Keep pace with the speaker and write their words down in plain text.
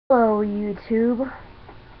Hello YouTube,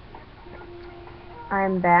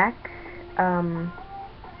 I'm back.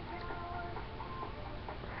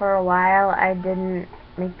 For a while I didn't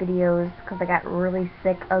make videos because I got really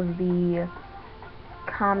sick of the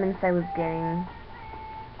comments I was getting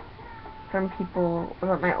from people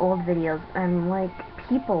about my old videos. I'm like,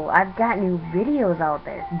 people, I've got new videos out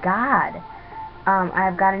there. God.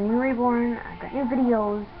 I've got a new reborn, I've got new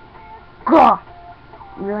videos. Gah!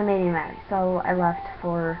 Really made me mad. So I left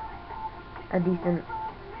for a decent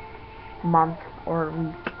month or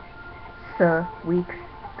weeks.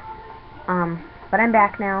 But I'm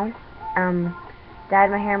back now.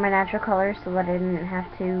 Dyed my hair my natural color so that I didn't have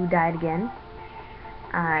to dye it again.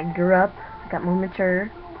 I grew up, got more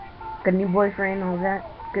mature, got a new boyfriend, all that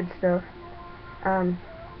good stuff.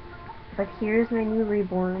 But here's my new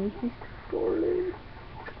reborn. He's darling.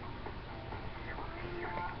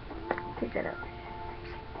 Take that out.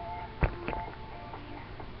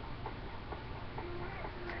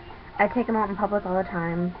 I take him out in public all the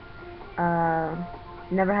time.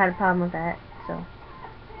 Never had a problem with that, so,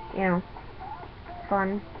 you know,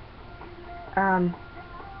 fun.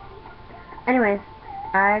 Anyways,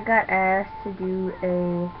 I got asked to do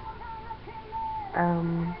a,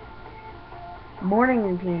 morning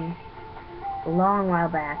routine a long while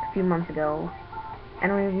back, a few months ago. I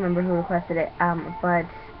don't even remember who requested it, but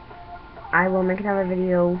I will make another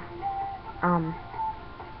video,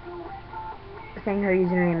 saying her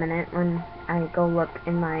username in it when I go look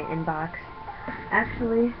in my inbox.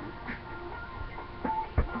 Actually,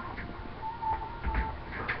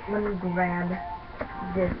 let me grab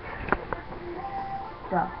this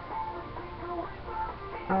stuff.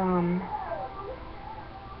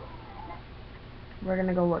 We're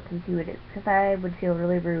gonna go look and see what it is, because I would feel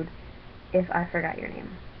really rude if I forgot your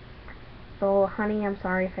name. So, honey, I'm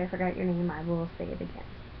sorry if I forgot your name. I will say it again.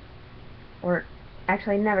 Or,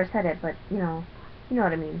 actually, I never said it, but, you know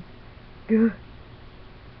what I mean.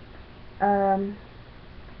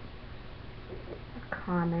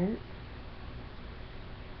 Comment.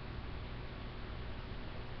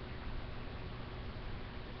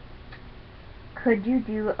 Could you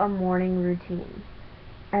do a morning routine?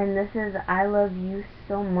 And this is I Love You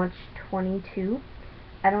So Much 22.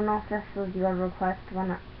 I don't know if this was your request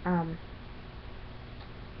when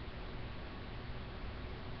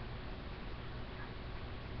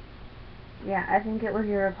yeah, I think it was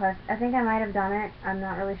your request. I think I might have done it. I'm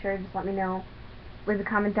not really sure. Just let me know. Leave a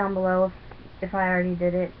comment down below if I already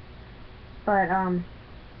did it. But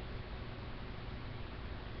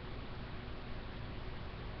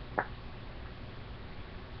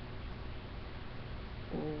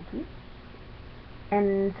thank you.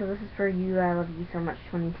 And so this is for you, I Love You So Much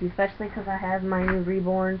 22, especially because I have my new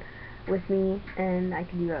reborn with me, and I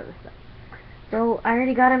can do other stuff. So, I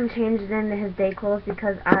already got him changed into his day clothes,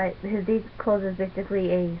 because his day clothes is basically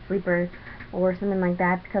a sleeper, or something like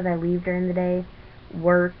that, because I leave during the day,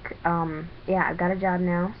 work, yeah, I've got a job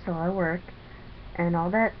now, so I work, and all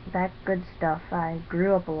that good stuff. I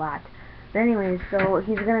grew up a lot. But anyways, so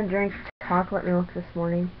he's gonna drink chocolate milk this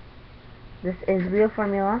morning. This is real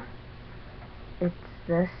formula. It's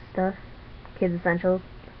this stuff, Kids Essentials,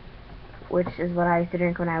 which is what I used to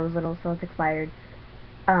drink when I was little, so it's expired.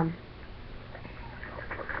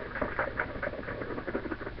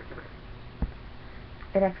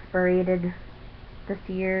 It expired this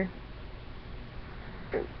year,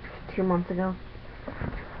 2 months ago.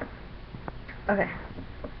 Okay,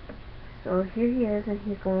 so here he is, and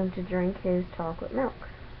he's going to drink his chocolate milk.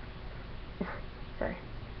 Sorry.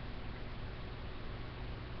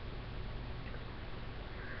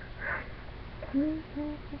 Okay.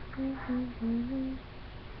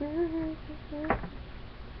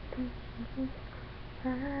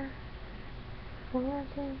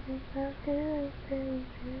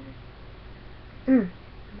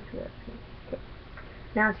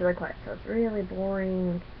 Now it's really quiet, so it's really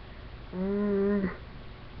boring.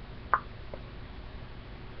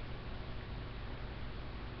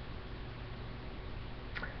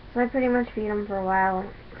 So I pretty much feed him for a while.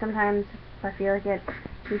 Sometimes, if I feel like it,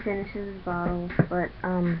 he finishes his bottle, but,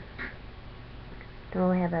 don't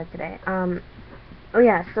really have that today. Oh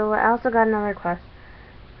yeah, so I also got another request.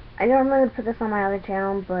 I normally would put this on my other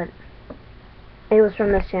channel, but it was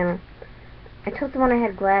from this channel. I told someone I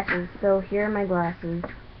had glasses, so here are my glasses.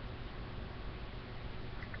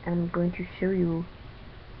 I'm going to show you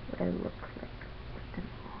what I look like with them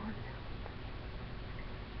on.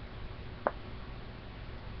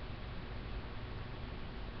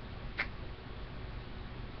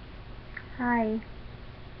 Hi.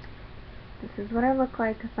 This is what I look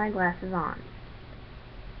like with my glasses on.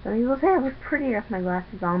 Some people say I look prettier with my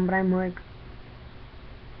glasses on, but I'm like,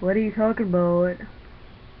 What are you talking about?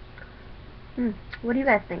 What do you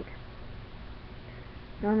guys think?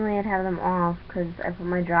 Normally I'd have them off because I put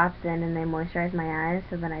my drops in and they moisturize my eyes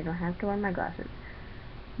so then I don't have to wear my glasses.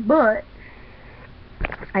 But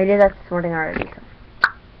I did that this morning already, so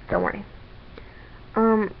don't worry.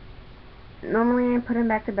 Normally I put him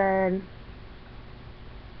back to bed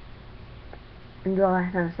and do all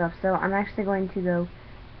that kind of stuff. So I'm actually going to go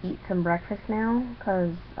eat some breakfast now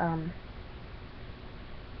because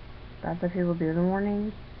that's what people do in the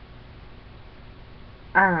morning.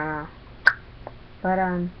 I don't know. But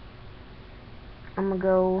I'm gonna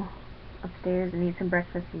go upstairs and eat some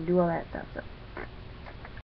breakfast and do all that stuff. So